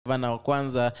gavana wa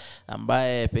kwanza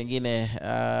ambaye pengine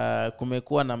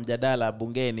kumekuwa na mjadala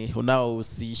bungeni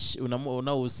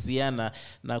unaohusiana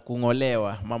na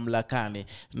kungolewa mamlakani.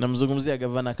 Namzungumzia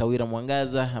gavana Kawira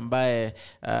Mwangaza ambaye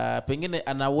pengine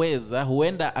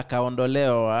huenda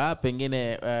akaondolewa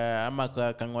pengine ama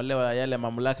kangolewa yale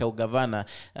mamlaka ya ugavana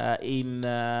in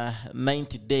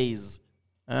 90 days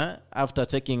after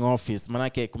taking office.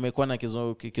 Manake kumekuwa na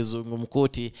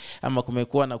kizungumkuti ama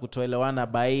kumekuwa na kutoelewana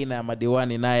baina ya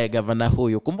madiwani naye gavana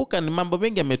huyu. Kumbuka ni mambo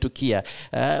mengi yametukia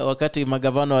wakati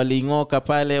magavana waling'oka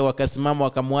pale, wakasimama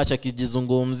wakamwacha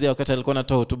kijizungumzia wakati alikuwa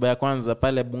anatoa hotuba ya kwanza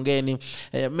pale bungeni.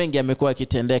 Mengi yamekuwa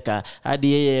kitendeka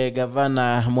hadi yeye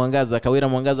gavana Kawira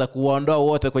Mwangaza kuwaondoa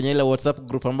wote kwenye ile WhatsApp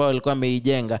group ambao walikuwa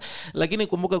ameijenga. Lakini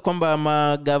kumbuka kwamba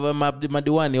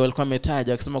madiwani walikuwa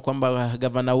wametaja wakisema kwamba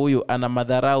gavana huyu ana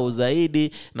madharau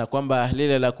zaidi, na kwamba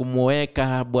lile la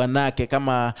kumuweka bwanake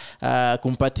kama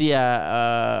kumpatia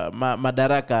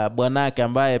madaraka bwanake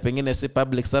ambaye pengine si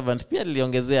public servant pia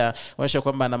liliongezea wanisha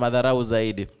kwamba ana madharau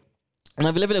zaidi.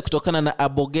 Na vile vile kutokana na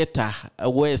Abogeta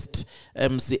West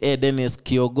MCA Dennis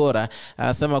Kiogora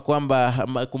asema kwamba,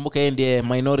 kumbuka yeye ndiye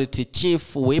minority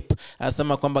chief whip,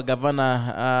 asema kwamba governor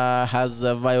has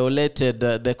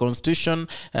violated the constitution,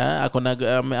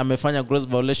 amefanya gross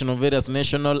violation of various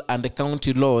national and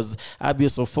county laws,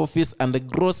 abuse of office and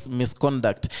gross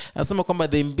misconduct. Asema kwamba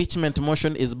the impeachment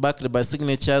motion is backed by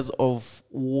signatures of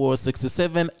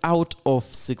 67 out of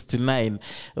 69.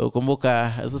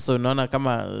 Kumbuka sasa unaona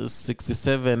kama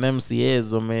 67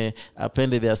 MCAs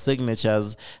appended their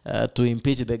signatures to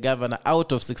impeach the governor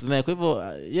out of 69. Kwa hivyo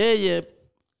yeye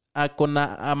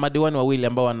akona madiwani wawili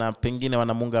ambao pengine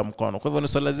wanamunga mkono. Kwa hivyo ni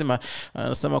swala lazima,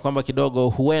 anasema kwamba kidogo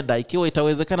huenda ikiwa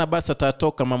itawezekana basi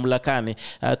atatoka mamlakani,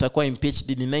 atakuwa impeached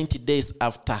in 90 days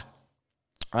after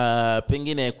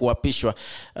pengine kuapishwa.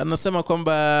 Anasema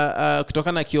kwamba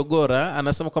kutokana na Kiogora,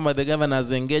 anasema kwamba the governor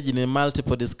has engaged in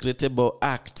multiple discreditable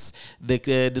acts.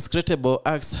 The discreditable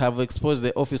acts have exposed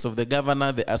the office of the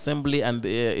governor, the assembly and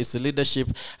its leadership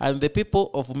and the people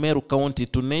of Meru County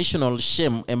to national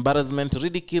shame, embarrassment,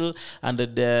 ridicule and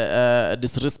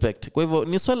disrespect. Kwa hivyo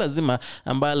ni swala zima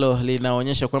ambalo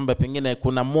linaonyesha kwamba pengine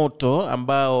kuna moto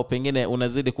ambao pengine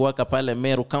unazidi kuwaka pale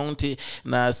Meru County,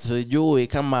 na sijui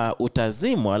kama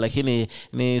utazima, lakini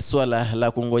ni swala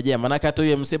la kungojea. Manaka hata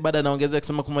huyo MC baada anaongezea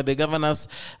kusema kwamba the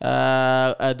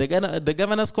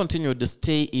governors continued to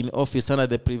stay in office under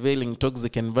the prevailing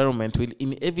toxic environment will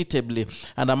inevitably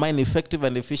undermine effective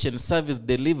and efficient service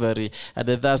delivery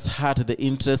and thus hurt the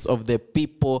interests of the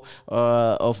people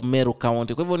of Meru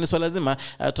County. Kwa hivyo ni swala zima,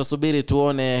 tusubiri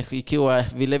tuone ikiwa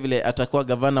vile vile atakuwa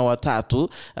gavana wa tatu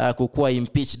kukuwa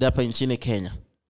impeached hapa nchini Kenya.